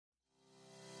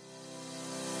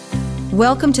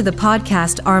Welcome to the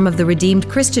podcast arm of the Redeemed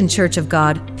Christian Church of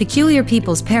God, Peculiar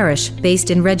People's Parish,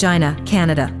 based in Regina,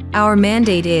 Canada. Our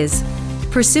mandate is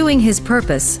pursuing His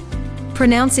purpose,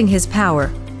 pronouncing His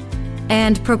power,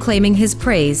 and proclaiming His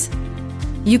praise.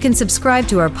 You can subscribe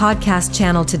to our podcast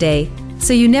channel today,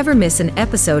 so you never miss an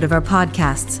episode of our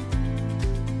podcasts.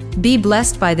 Be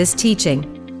blessed by this teaching.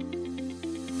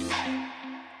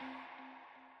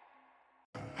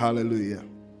 Hallelujah.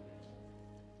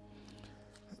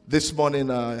 This morning,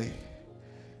 I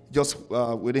just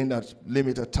within that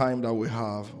limited time that we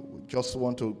have, we just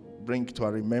want to bring to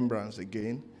our remembrance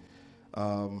again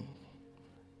our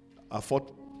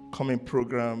forthcoming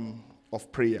program of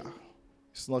prayer.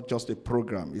 It's not just a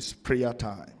program, it's prayer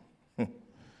time.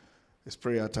 It's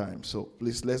prayer time. So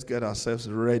please, let's get ourselves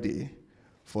ready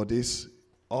for this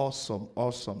awesome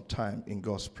time in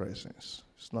God's presence.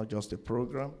 It's not just a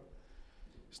program.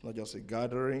 It's not just a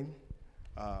gathering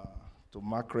to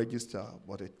mark register,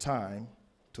 but a time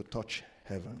to touch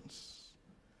heavens.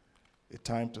 A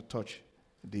time to touch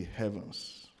the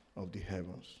heavens of the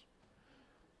heavens.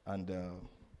 And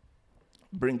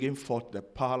bringing forth the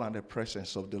power and the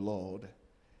presence of the Lord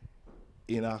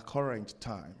in our current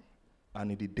time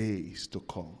and in the days to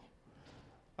come.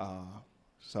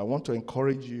 So I want to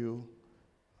encourage you,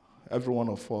 every one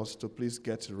of us, to please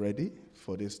get ready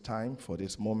for this time, for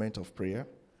this moment of prayer.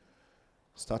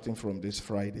 Starting from this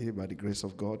Friday, by the grace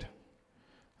of God,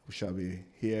 we shall be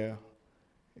here,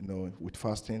 with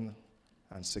fasting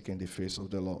and seeking the face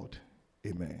of the Lord.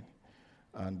 Amen.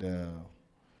 And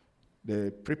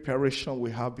the preparation we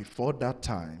have before that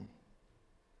time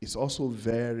is also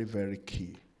very, very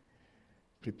key.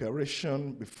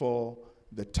 Preparation before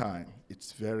the time,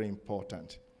 it's very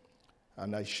important.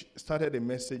 And I started a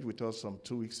message with us some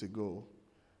 2 weeks ago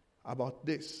about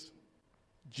this.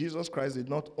 Jesus Christ did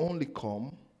not only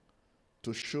come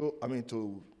to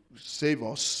to save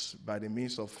us by the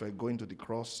means of going to the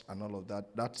cross and all of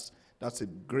that. That's a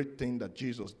great thing that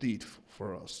Jesus did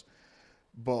for us.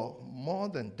 But more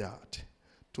than that,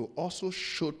 to also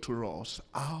show to us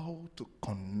how to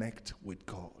connect with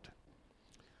God.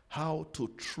 How to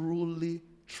truly,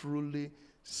 truly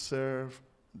serve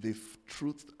the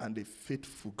truth and the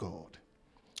faithful God.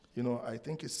 I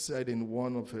think it's said in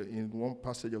one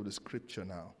passage of the scripture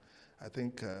now, I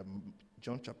think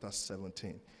John chapter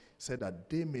 17, said that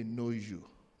they may know you,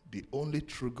 the only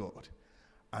true God,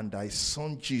 and thy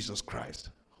Son Jesus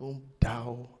Christ, whom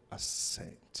thou hast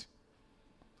sent.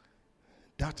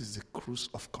 That is the cruise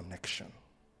of connection.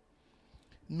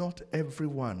 Not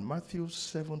everyone, Matthew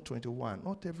 7:21,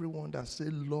 not everyone that say,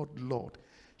 Lord, Lord,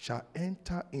 shall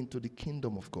enter into the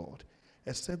kingdom of God,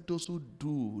 except those who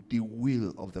do the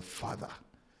will of the Father.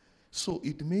 So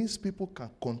it means people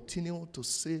can continue to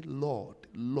say, Lord,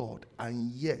 Lord,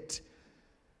 and yet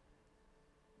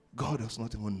God does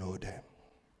not even know them.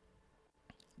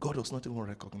 God does not even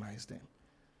recognize them.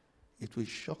 It will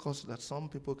shock us that some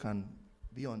people can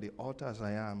be on the altar as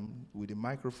I am with a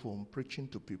microphone preaching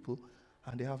to people,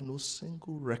 and they have no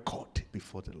single record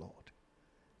before the Lord.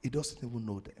 He doesn't even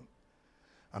know them.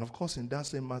 And of course, in that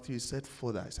same Matthew, he said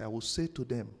further, I will say to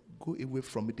them, go away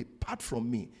from me, depart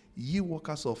from me, ye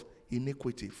workers of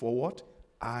iniquity. For what?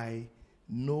 I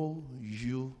know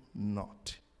you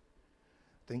not.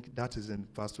 I think that is in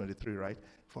verse 23, right?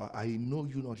 For I know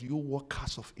you not, you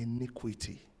workers of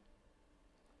iniquity.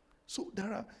 So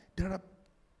there are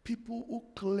people who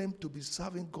claim to be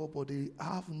serving God, but they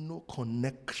have no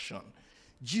connection.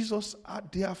 Jesus,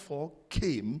 therefore,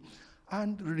 came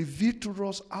and reveal to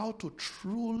us how to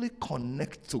truly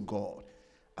connect to God.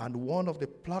 And one of the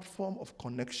platform of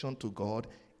connection to God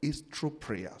is through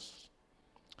prayers.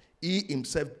 He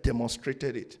himself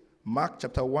demonstrated it. Mark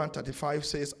chapter 1:35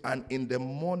 says, and in the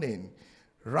morning,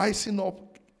 rising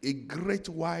up a great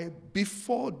while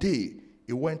before day,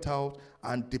 he went out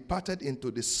and departed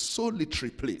into the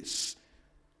solitary place.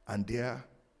 And there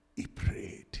he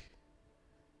prayed.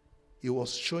 He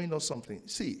was showing us something.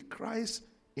 See, Christ,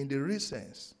 in the real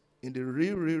sense, in the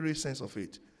real sense of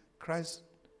it, Christ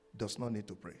does not need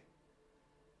to pray.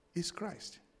 He's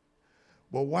Christ.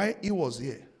 But why he was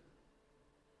here?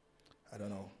 I don't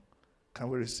know. Can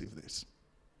we receive this?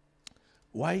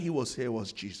 Why he was here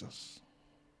was Jesus.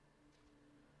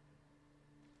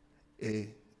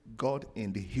 A God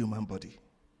in the human body.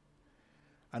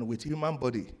 And with human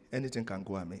body, anything can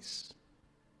go amiss.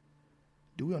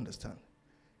 Do we understand?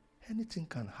 Anything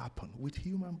can happen with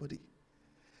human body.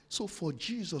 So for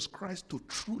Jesus Christ to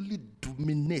truly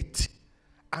dominate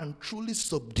and truly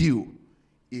subdue,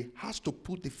 he has to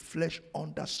put the flesh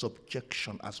under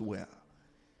subjection as well.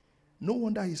 No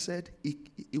wonder he said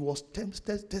he was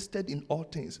tested in all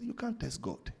things. You can't test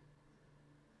God.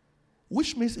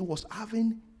 which means he was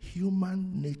having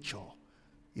human nature.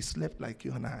 He slept like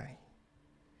you and I.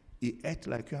 He ate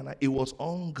like you and I. He was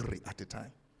hungry at the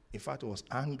time. In fact, he was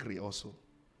angry also.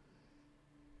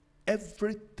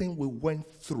 Everything we went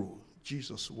through,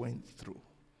 Jesus went through.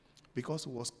 Because he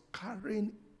was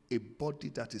carrying a body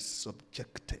that is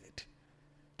subjected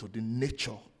to the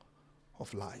nature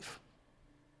of life.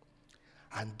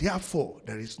 And therefore,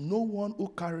 there is no one who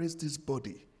carries this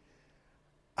body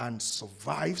and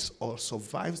survives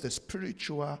the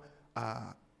spiritual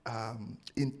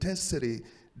intensity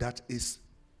that is,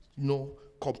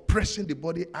 compressing the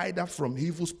body either from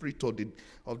evil spirit or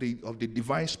of the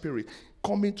divine spirit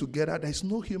coming together. There is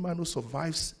no human who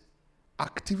survives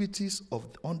activities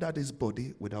under this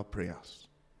body without prayers.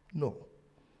 No,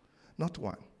 not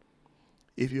one.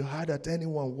 If you heard that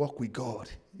anyone walk with God,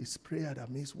 it's prayer that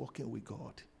means walking with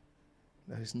God.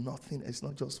 There is nothing, it's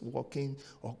not just walking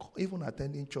or even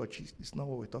attending church. It's not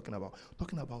what we're talking about. We're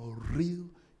talking about real,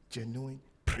 genuine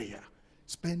prayer.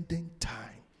 Spending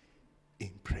time in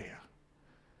prayer.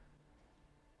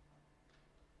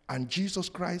 And Jesus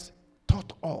Christ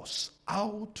taught us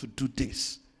how to do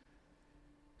this.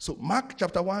 So Mark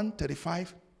chapter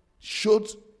 1:35 showed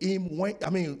him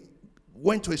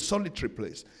went to a solitary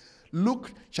place.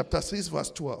 Luke chapter 6 verse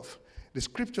 12. The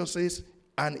scripture says,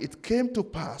 and it came to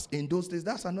pass in those days,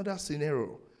 that's another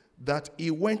scenario, that he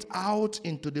went out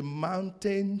into the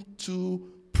mountain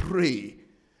to pray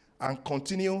and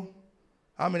continue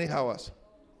how many hours?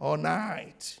 All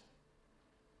night.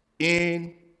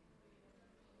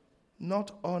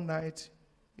 Not all night,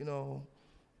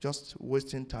 just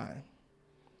wasting time.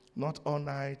 Not all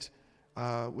night.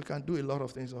 We can do a lot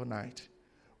of things all night.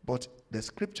 But the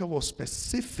scripture was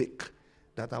specific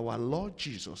that our Lord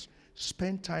Jesus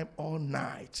spent time all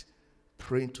night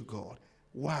praying to God.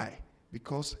 Why?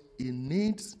 Because he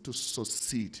needs to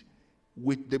succeed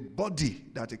with the body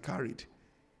that he carried.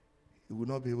 He would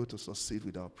not be able to succeed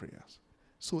without prayers.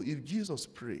 So if Jesus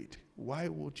prayed, why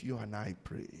would you and I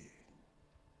pray?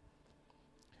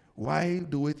 Why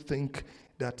do we think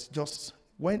that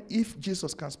if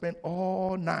Jesus can spend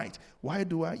all night, why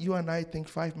do you and I think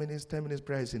 5 minutes, 10 minutes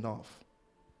prayer is enough?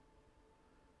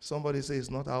 Somebody says it's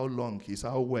not how long, it's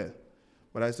how well.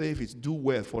 But I say if it's do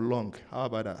well for long, how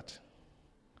about that?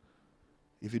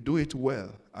 If you do it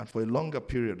well and for a longer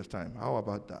period of time, how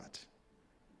about that?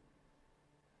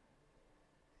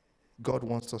 God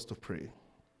wants us to pray.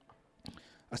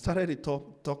 I started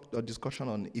a discussion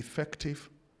on effective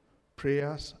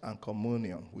prayers and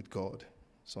communion with God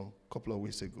some couple of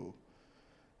weeks ago.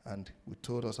 And we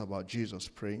told us about Jesus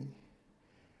praying.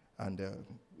 And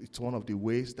it's one of the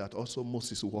ways that also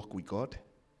Moses walked with God.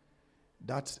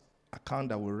 That account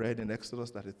that we read in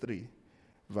Exodus 33,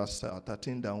 verse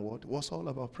 13 downward, was all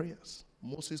about prayers.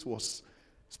 Moses was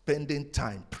spending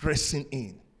time pressing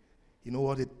in. You know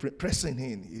what? Pressing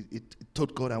in, it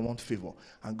told God, I want favor.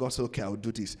 And God said, okay, I will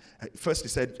do this. First he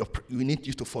said, we need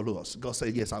you to follow us. God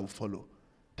said, yes, I will follow.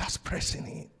 That's pressing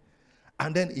in.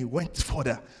 And then he went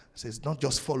further. Says, not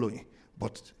just following,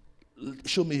 but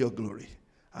show me your glory.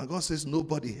 And God says,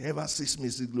 nobody ever sees me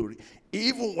see glory. He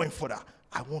even went further.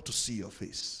 I want to see your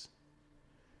face.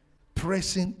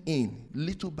 Pressing in,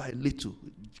 little by little,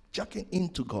 jacking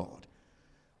into God,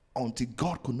 until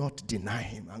God could not deny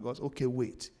him. And God said, okay,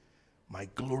 wait. My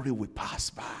glory will pass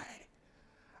by,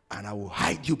 and I will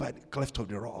hide you by the cleft of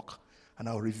the rock, and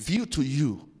I will reveal to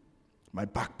you my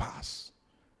back pass,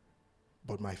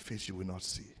 but my face you will not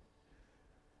see.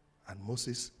 And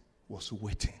Moses was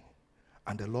waiting,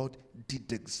 and the Lord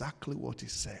did exactly what he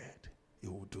said he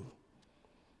would do.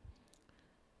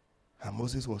 And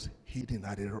Moses was hidden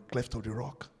at the cleft of the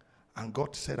rock, and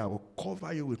God said, I will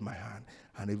cover you with my hand.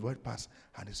 And he went past,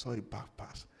 and he saw a back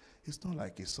pass. It's not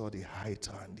like he saw the height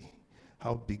and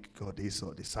how big God is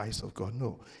or the size of God.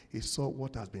 No, he saw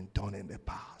what has been done in the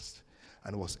past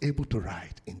and was able to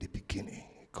write in the beginning,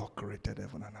 God created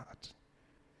heaven and earth.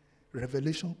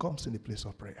 Revelation comes in the place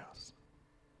of prayers.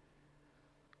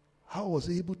 How was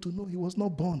he able to know? He was not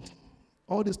born.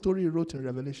 All the story he wrote in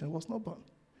Revelation was not born.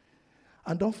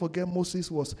 And don't forget, Moses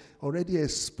was already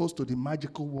exposed to the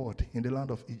magical world in the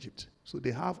land of Egypt. So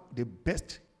they have the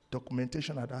best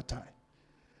documentation at that time.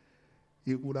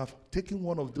 He would have taken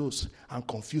one of those and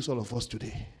confused all of us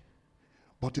today.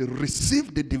 But he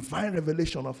received the divine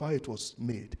revelation of how it was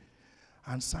made.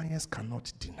 And science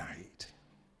cannot deny it.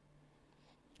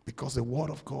 Because the word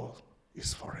of God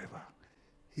is forever.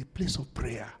 A place of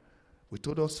prayer. We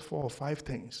told us 4 or 5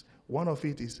 things. One of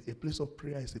it is a place of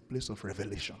prayer is a place of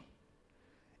revelation.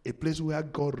 A place where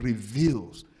God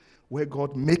reveals, where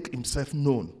God makes himself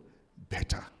known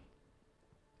better.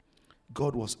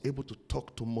 God was able to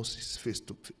talk to Moses face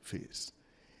to face.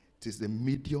 It is the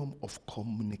medium of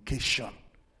communication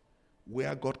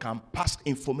where God can pass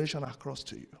information across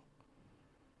to you.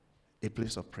 A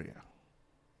place of prayer.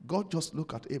 God just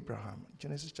looked at Abraham,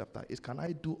 Genesis chapter 8. Can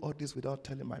I do all this without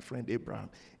telling my friend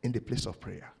Abraham in the place of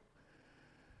prayer?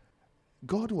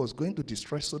 God was going to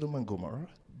destroy Sodom and Gomorrah.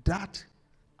 That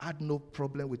had no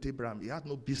problem with Abraham. He had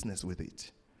no business with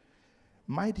it.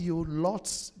 Mind you,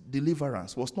 Lot's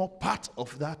deliverance was not part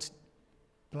of that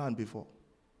plan before.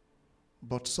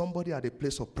 But somebody at a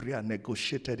place of prayer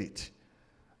negotiated it,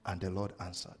 and the Lord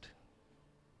answered.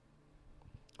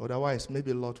 Otherwise,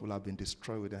 maybe Lot will have been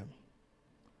destroyed with them.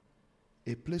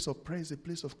 A place of prayer is a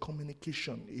place of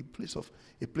communication, a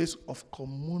place of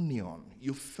communion.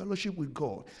 You fellowship with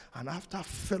God, and after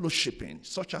fellowshipping,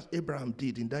 such as Abraham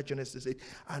did in that Genesis 8,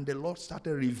 and the Lord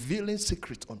started revealing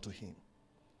secrets unto him.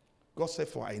 God said,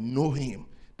 for I know him,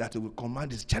 that he will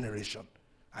command his generation,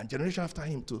 and generation after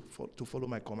him to follow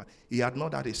my command. He had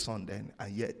not had a son then,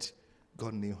 and yet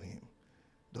God knew him.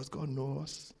 Does God know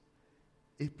us?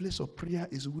 A place of prayer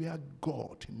is where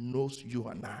God knows you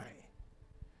and I.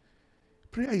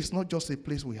 Prayer is not just a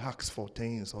place we ask for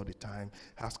things all the time.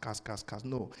 Ask.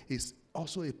 No, it's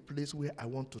also a place where I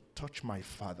want to touch my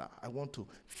Father. I want to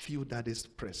feel Daddy's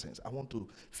presence. I want to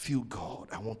feel God.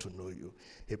 I want to know you.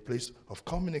 A place of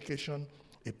communication,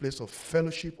 a place of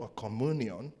fellowship or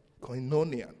communion,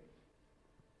 koinonia.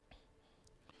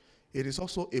 It is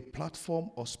also a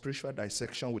platform of spiritual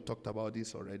dissection. We talked about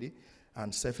this already.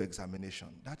 And self-examination.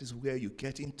 That is where you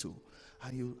get into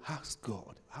and you ask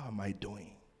God, how am I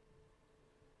doing?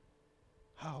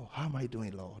 How am I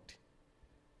doing, Lord?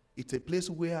 It's a place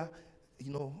where,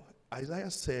 Isaiah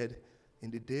said,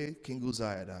 in the day King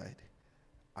Uzziah died,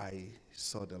 I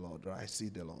saw the Lord, or I see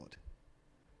the Lord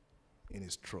in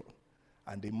his throne.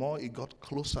 And the more he got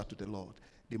closer to the Lord,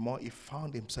 the more he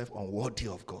found himself unworthy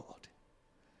of God.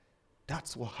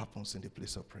 That's what happens in the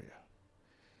place of prayer.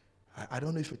 I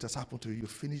don't know if it has happened to you. You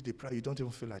finish the prayer, you don't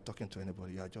even feel like talking to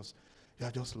anybody. You are just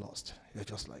lost. You're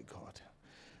just like, God,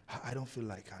 I don't feel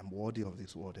like I'm worthy of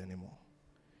this word anymore.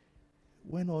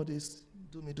 When all this,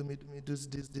 do me, this,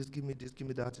 give me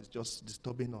that, is just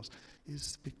disturbing us,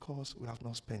 it's because we have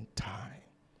not spent time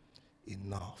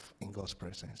enough in God's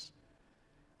presence.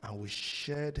 And we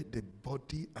shared the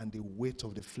body and the weight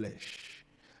of the flesh.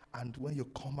 And when you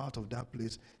come out of that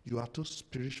place, you are too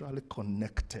spiritually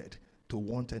connected to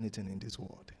want anything in this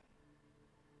world.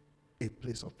 A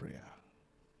place of prayer.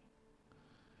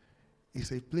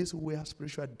 It's a place where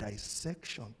spiritual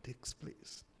dissection takes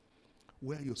place.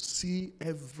 Where you see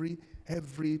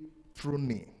every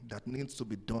pruning that needs to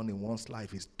be done in one's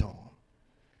life is done.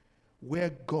 Where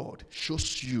God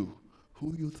shows you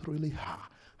who you truly are,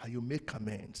 and you make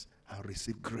amends and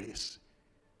receive grace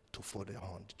to further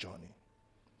on the journey.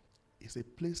 It's a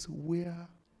place where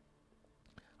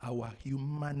our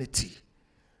humanity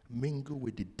mingle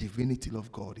with the divinity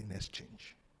of God in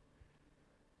exchange.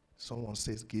 Someone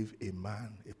says, give a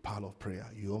man a power of prayer.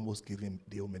 You almost give him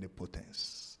the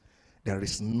omnipotence. There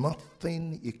is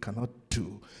nothing he cannot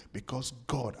do because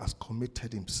God has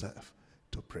committed himself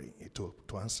to praying, to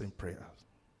answering prayers.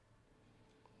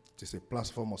 It is a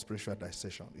platform of spiritual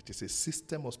dissection. It is a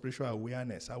system of spiritual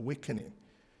awareness, awakening.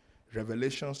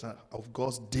 Revelations of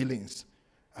God's dealings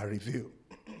are revealed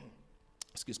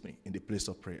in the place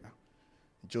of prayer.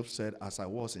 Job said, as I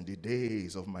was in the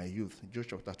days of my youth, Job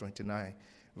chapter 29,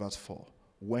 verse 4,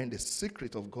 when the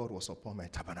secret of God was upon my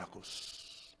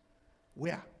tabernacles.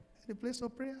 Where? In the place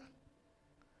of prayer.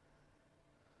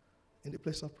 In the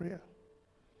place of prayer.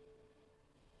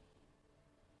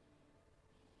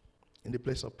 In the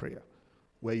place of prayer,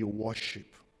 where you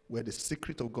worship, where the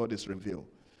secret of God is revealed.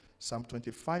 Psalm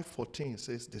 25:14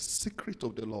 says, the secret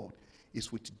of the Lord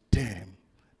is with them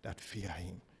that fear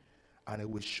him, and it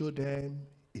will show them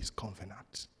his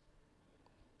covenant.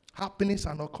 Happenings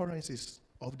and occurrences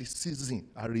of the season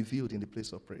are revealed in the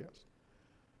place of prayers.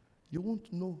 You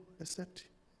won't know except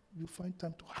you find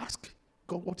time to ask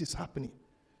God what is happening.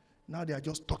 Now they are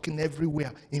just talking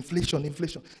everywhere. Inflation.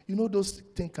 You know those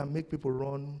things can make people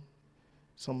run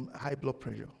some high blood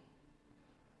pressure.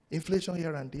 Inflation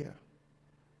here and there.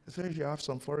 Especially if you have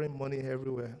some foreign money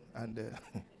everywhere. And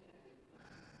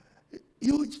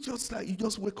you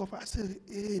just wake up and say,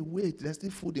 hey, wait, there's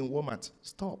still food in Walmart.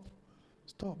 Stop,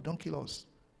 don't kill us.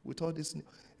 With all this,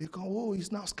 you go, oh,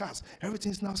 it's now scarce.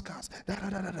 Everything is now scarce.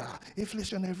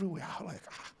 Inflation everywhere. I'm like,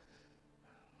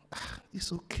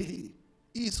 it's okay.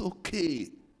 It's okay.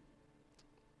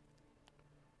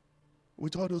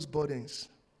 With all those burdens,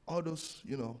 all those,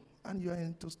 and you're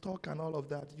into stock and all of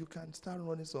that, you can start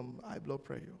running some high blood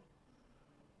pressure.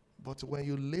 But when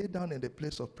you lay down in the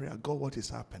place of prayer, God, what is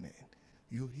happening?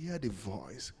 You hear the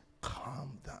voice,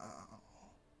 calm down.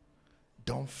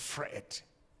 Don't fret.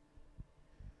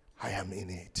 I am in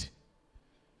it.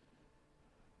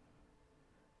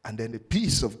 And then the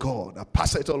peace of God that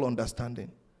passeth all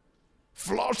understanding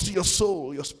floods your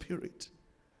soul, your spirit.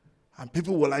 And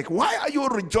people were like, why are you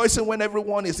rejoicing when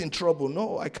everyone is in trouble?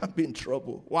 No, I can't be in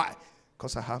trouble. Why?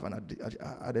 Because I have an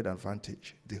added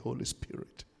advantage. The Holy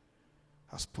Spirit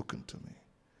has spoken to me.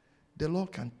 The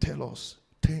Lord can tell us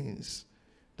things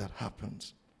that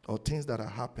happens or things that are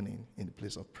happening in the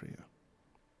place of prayer.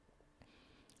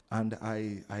 And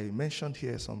I mentioned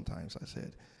here sometimes, I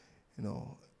said,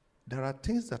 there are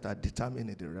things that are determined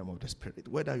in the realm of the Spirit.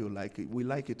 Whether you like it, we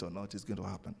like it or not, it's going to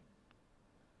happen.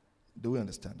 Do we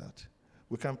understand that?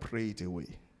 We can't pray it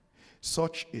away.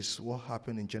 Such is what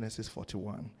happened in Genesis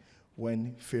 41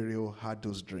 when Pharaoh had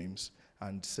those dreams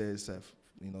and says,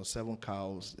 7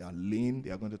 cows, they are lean,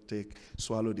 they are going to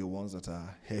swallow the ones that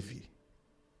are heavy.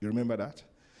 You remember that?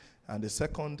 And the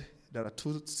second, there are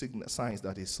 2 signs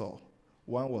that he saw.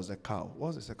 One was a cow. What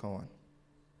was the second one?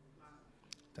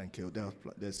 Thank you.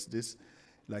 There's this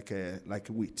like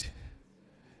wheat.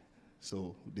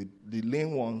 So the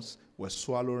lean ones were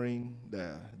swallowing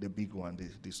the big one,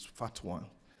 this fat one.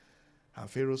 And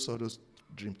Pharaoh saw those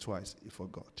dreams twice. He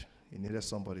forgot. He needed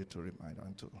somebody to remind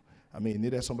him he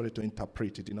needed somebody to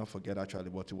interpret. He did not forget actually,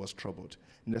 but he was troubled.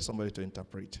 He needed somebody to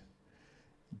interpret.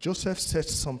 Joseph said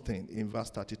something in verse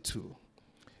 32.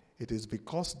 It is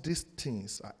because these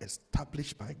things are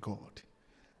established by God,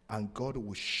 and God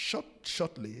will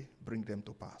shortly bring them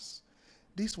to pass.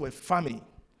 These were famine.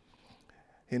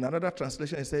 In another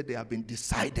translation, it said they have been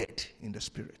decided in the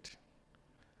spirit.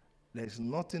 There is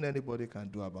nothing anybody can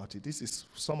do about it. This is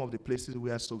some of the places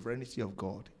where sovereignty of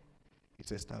God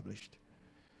is established.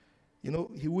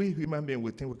 We human beings, we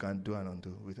think we can do and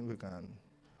undo. We think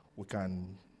we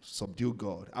can subdue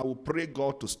God. I will pray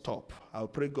God to stop. I will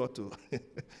pray God to...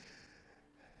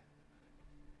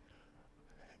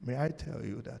 May I tell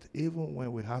you that even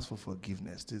when we ask for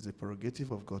forgiveness, it is the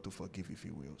prerogative of God to forgive if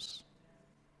He wills.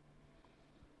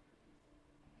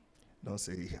 Don't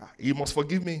say, He must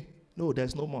forgive me. No,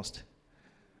 there's no must.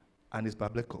 And it's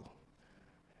biblical.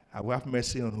 I will have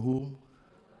mercy on whom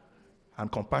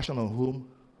and compassion on whom.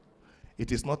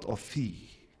 It is not of He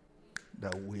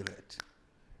that willeth,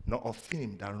 not of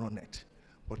him that runneth,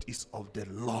 but it's of the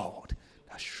Lord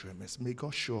that showeth mercy. May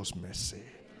God show us mercy.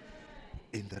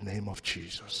 In the name of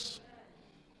Jesus.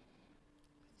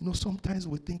 Sometimes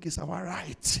we think it's our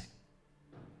right.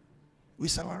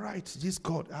 It's our right. This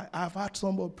God. I've heard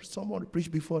someone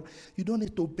preach before. You don't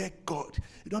need to beg God.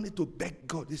 You don't need to beg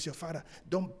God. This is your Father.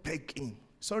 Don't beg Him.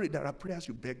 Sorry, there are prayers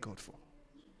you beg God for.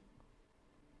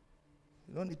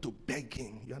 You don't need to beg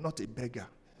Him. You are not a beggar.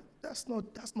 That's not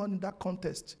in that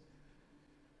context.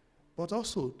 But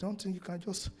also, don't think you can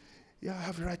just... I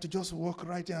have the right to just walk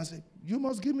right here and say, you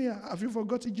must give me have you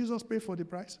forgotten Jesus paid for the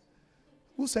price?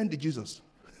 Who sent the Jesus?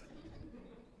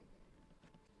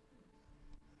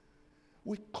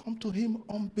 We come to Him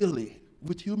humbly,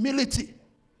 with humility,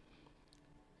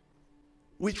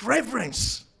 with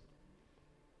reverence,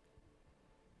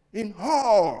 in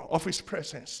awe of His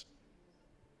presence.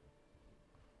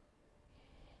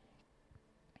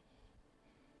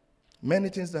 Many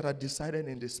things that are decided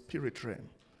in the spirit realm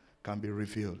can be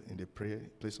revealed in the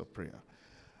place of prayer.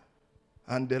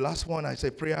 And the last one, I say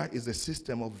prayer is a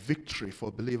system of victory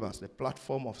for believers, the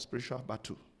platform of spiritual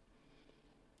battle.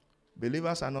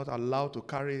 Believers are not allowed to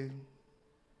carry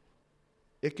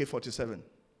AK-47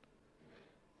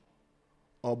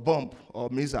 or bomb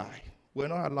or missile. We're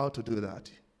not allowed to do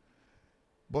that.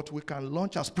 But we can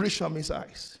launch our spiritual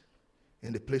missiles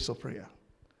in the place of prayer.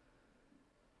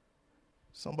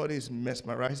 Somebody is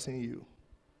mesmerizing you.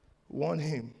 Warn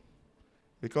him.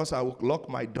 Because I will lock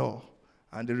my door,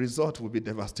 and the result will be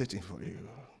devastating for you.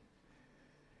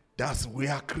 That's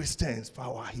where Christians'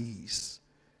 power is.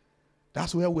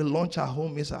 That's where we launch our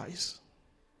home missiles,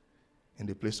 in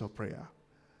the place of prayer.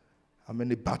 How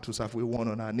many battles have we won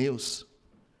on our knees?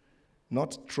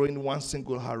 Not throwing one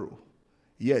single arrow.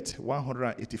 Yet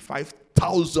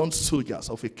 185,000 soldiers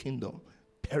of a kingdom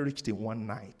perished in one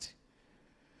night.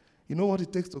 You know what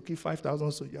it takes to kill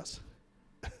 5,000 soldiers?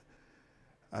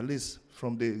 At least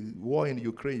from the war in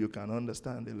Ukraine, you can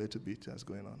understand a little bit that's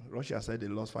going on. Russia said they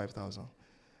lost 5,000.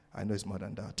 I know it's more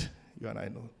than that. You and I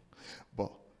know.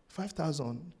 But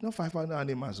 5,000, not 5,000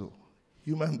 animals,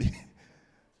 human beings.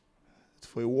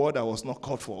 For a war that was not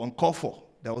called for, uncalled for.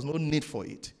 There was no need for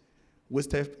it.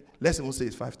 Wasted, let's even say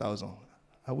it's 5,000.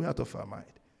 Are we out of our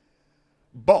mind?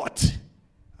 But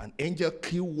An angel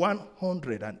killed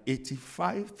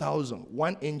 185,000.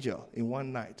 One angel in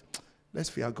one night. Let's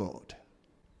fear God.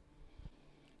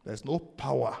 There's no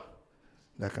power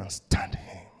that can stand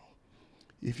him.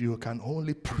 If you can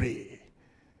only pray,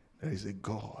 there is a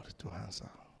God to answer.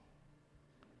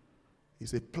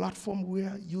 It's a platform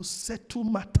where you settle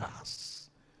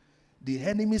matters. The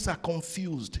enemies are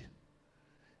confused.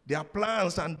 Their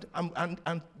plans and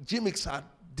gimmicks are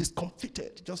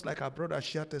discomfited, just like our brother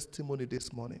shared testimony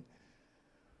this morning.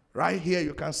 Right here,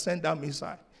 you can send that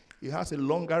missile. It has a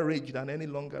longer range than any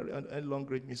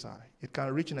long-range missile. It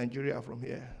can reach Nigeria from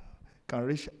here. It can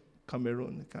reach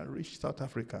Cameroon. It can reach South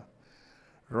Africa.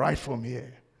 Right from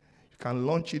here. You can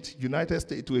launch it. United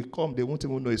States will come. They won't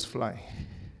even know it's flying.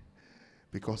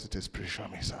 Because it is spiritual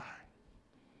missile.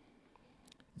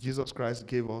 Jesus Christ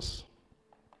gave us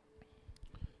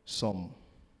some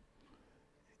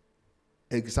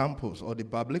examples, or the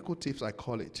biblical tips, I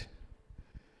call it,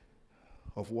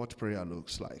 of what prayer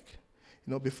looks like.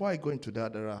 You know, before I go into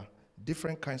that, there are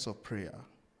different kinds of prayer.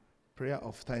 Prayer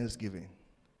of thanksgiving.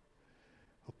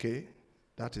 Okay?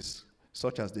 That is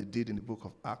such as they did in the book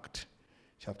of Acts,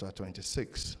 chapter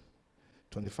 26,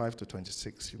 25 to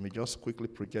 26. You may just quickly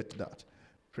project that.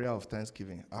 Prayer of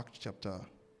thanksgiving. Acts chapter,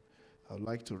 I would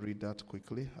like to read that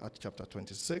quickly. Acts chapter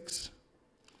 26.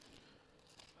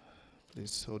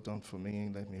 Please hold on for me.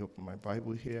 Let me open my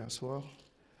Bible here as well.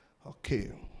 Okay.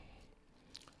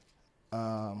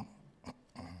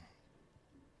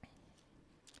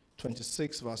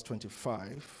 26 verse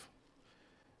 25.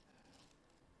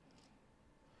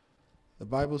 The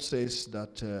Bible says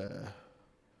that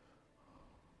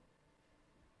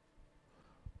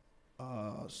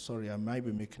sorry, I might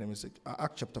be making a mistake.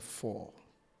 Acts chapter 4.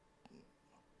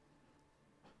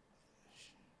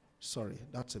 Sorry,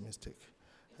 that's a mistake.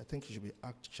 I think it should be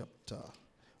Acts chapter,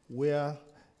 where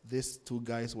these two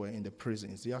guys were in the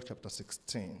prison. It's Acts chapter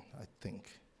 16, I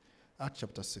think. Acts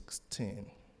chapter 16.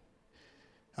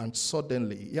 And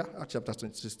suddenly, Acts chapter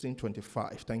 16,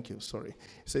 25. Thank you, sorry.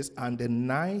 It says, and the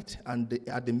night,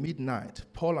 at the midnight,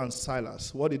 Paul and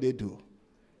Silas, what did they do?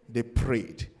 They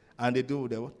prayed. And they do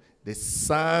what? They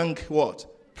sang what?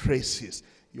 Praises.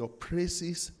 Your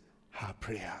praises are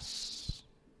prayers.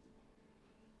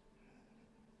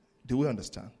 Do we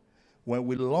understand? When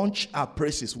we launch our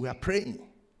praises, we are praying.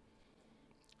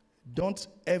 Don't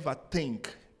ever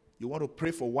think you want to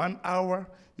pray for 1 hour,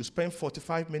 you spend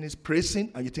 45 minutes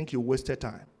praising, and you think you wasted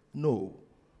time. No.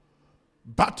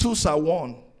 Battles are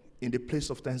won in the place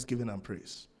of thanksgiving and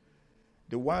praise.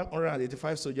 The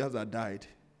 185 soldiers that died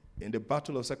in the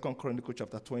battle of 2 Chronicles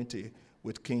chapter 20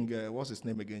 with King, what's his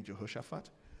name again, Jehoshaphat,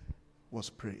 was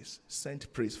praise.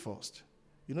 Sent praise first.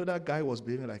 You know that guy was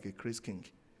behaving like a crazy king.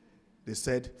 They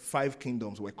said 5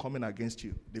 kingdoms were coming against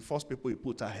you. The first people he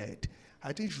put ahead.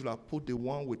 I think you should have put the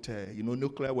one with,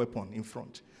 nuclear weapon in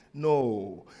front.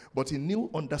 No. But he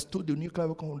understood the nuclear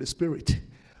weapon of the spirit.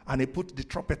 And he put the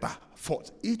trumpeter forth.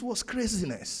 It was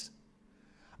craziness.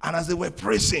 And as they were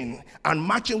praising and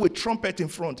marching with trumpet in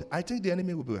front, I think the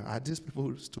enemy would be, are these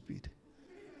people stupid?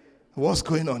 What's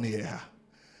going on here?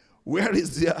 Where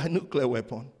is their nuclear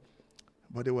weapon?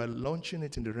 But they were launching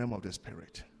it in the realm of the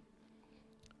spirit.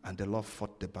 And the Lord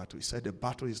fought the battle. He said, the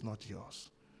battle is not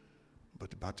yours, but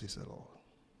the battle is the Lord.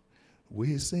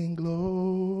 We sing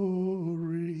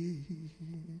glory,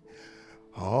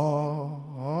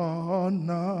 honor,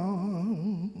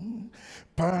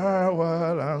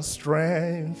 power and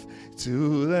strength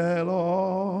to the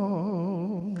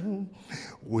Lord.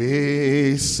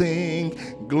 We sing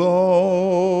glory,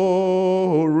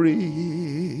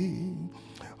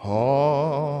 honor,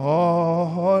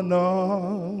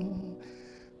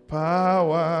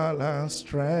 power and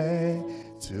strength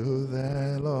to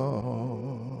the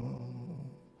Lord.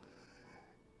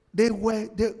 They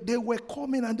were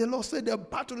coming, and the Lord said, the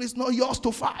battle is not yours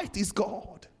to fight, it's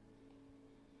God.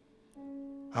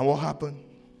 And what happened?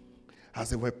 As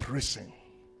they were praising,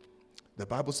 the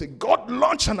Bible said God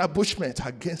launched an ambushment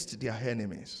against their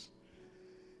enemies.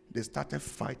 They started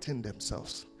fighting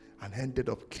themselves and ended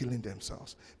up killing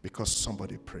themselves because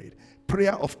somebody prayed.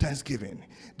 Prayer of thanksgiving.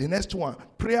 The next one,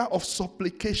 prayer of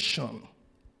supplication.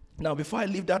 Now, before I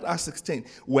leave that Acts 16,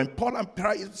 when Paul and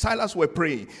Silas were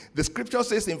praying, the scripture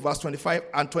says in verse 25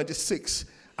 and 26,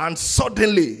 and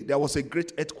suddenly there was a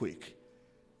great earthquake.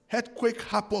 Earthquake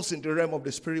happens in the realm of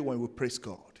the spirit when we praise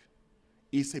God.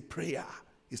 It's a prayer.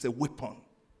 It's a weapon.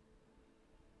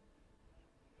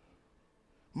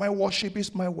 My worship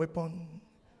is my weapon.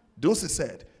 Dorsey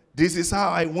said, this is how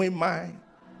I win my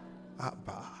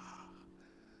Abba.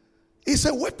 It's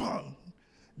a weapon.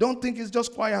 Don't think it's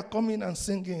just choir coming and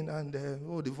singing and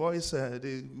the voice,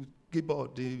 the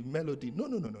keyboard, the melody. No.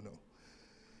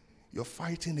 You're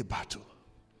fighting a battle.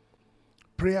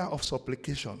 Prayer of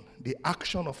supplication, the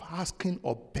action of asking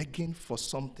or begging for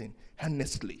something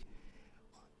earnestly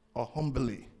or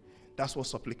humbly. That's what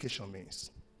supplication means.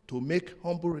 To make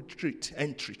humble entry.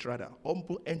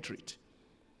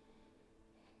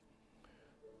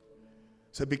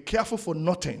 So be careful for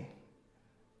nothing.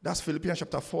 That's Philippians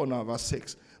chapter 4 now, verse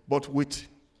 6. But with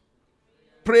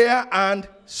prayer and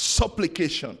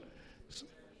supplication.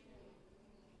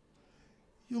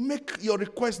 You make your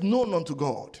request known unto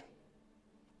God.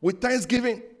 With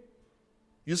thanksgiving.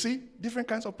 You see, different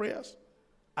kinds of prayers.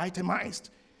 Itemized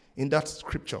in that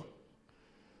scripture.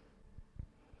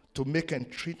 To make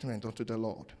entreatment unto the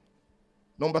Lord.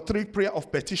 Number 3, prayer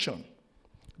of petition.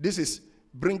 This is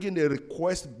bringing a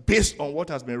request based on what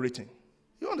has been written.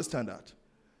 You understand that?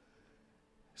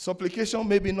 Supplication,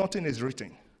 maybe nothing is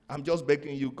written. I'm just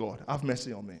begging you, God, have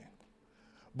mercy on me.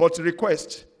 But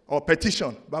request or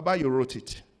petition, Baba, you wrote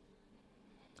it.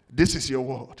 This is your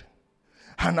word.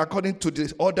 And according to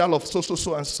the order of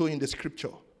so and so in the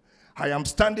scripture, I am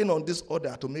standing on this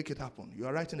order to make it happen. You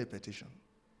are writing a petition.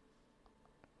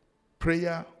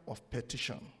 Prayer of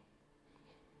petition.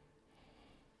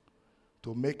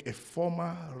 To make a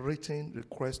formal written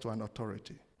request to an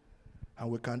authority. And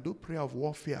we can do prayer of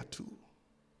warfare too.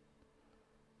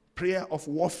 Prayer of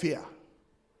warfare.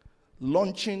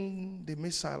 Launching the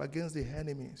missile against the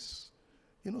enemies.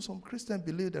 You know, some Christians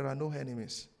believe there are no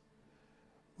enemies.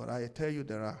 But I tell you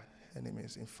there are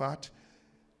enemies. In fact,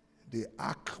 the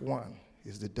arch one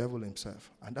is the devil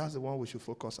himself. And that's the one we should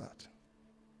focus at.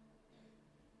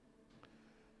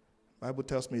 The Bible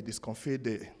tells me discomfit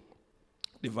the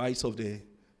device of the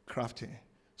crafty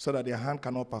so that their hand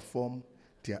cannot perform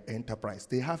their enterprise.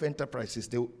 They have enterprises.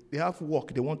 They have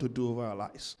work they want to do over our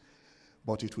lives.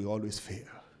 But it will always fail.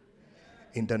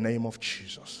 In the name of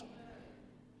Jesus.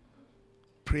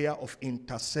 Prayer of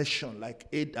intercession like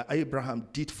Abraham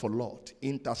did for Lot.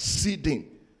 Interceding.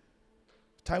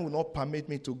 Time will not permit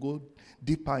me to go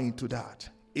deeper into that.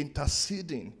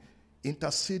 Interceding.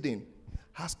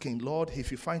 Asking, Lord, if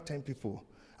you find 10 people,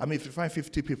 if you find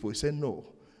 50 people, he said, no.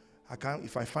 I can't.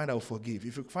 If I find, I will forgive.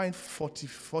 If you find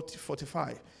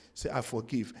 45, say, I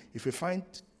forgive. If you find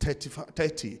 30,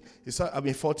 40,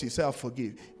 say, I'll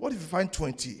forgive. What if you find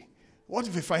 20? What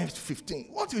if you find 15?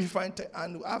 What if you find 10?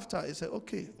 And after, he said,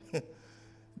 okay.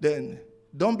 Then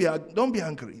don't be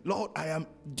angry. Lord,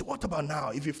 what about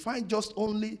now? If you find just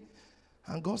only,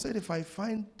 and God said, if I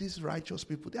find these righteous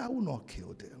people, I will not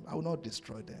kill them. I will not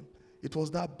destroy them. It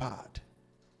was that bad.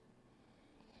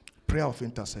 Prayer of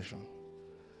intercession.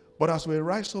 But as we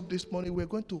rise up this morning, we're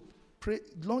going to pray,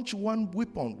 launch one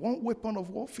weapon of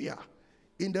warfare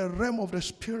in the realm of the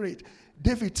spirit.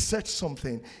 David said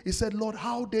something. He said, Lord,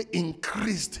 how they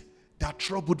increased that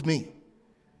troubled me.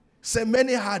 Say,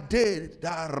 many are they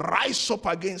that rise up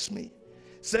against me.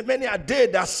 Say, many are they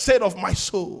that said of my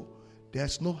soul,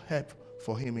 there's no help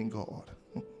for him in God.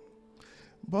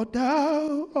 But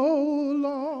thou, O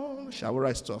Lord, shall we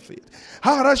rise to our feet?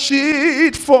 Art a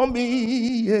sheet for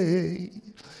me, yeah.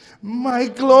 My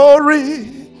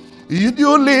glory,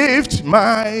 you lift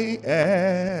my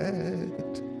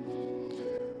head.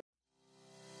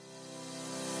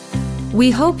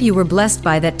 We hope you were blessed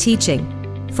by that teaching.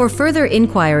 For further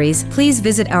inquiries, please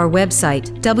visit our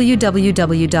website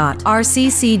www.rccgppp.org.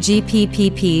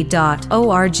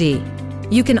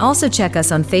 You can also check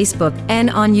us on Facebook and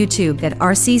on YouTube at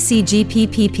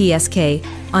RCCGPPPSK,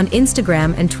 on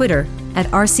Instagram and Twitter at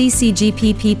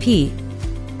RCCGPPP.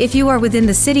 If you are within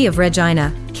the city of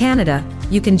Regina, Canada,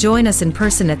 you can join us in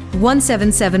person at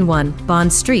 1771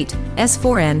 Bond Street,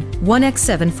 S4N,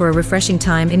 1X7 for a refreshing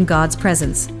time in God's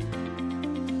presence.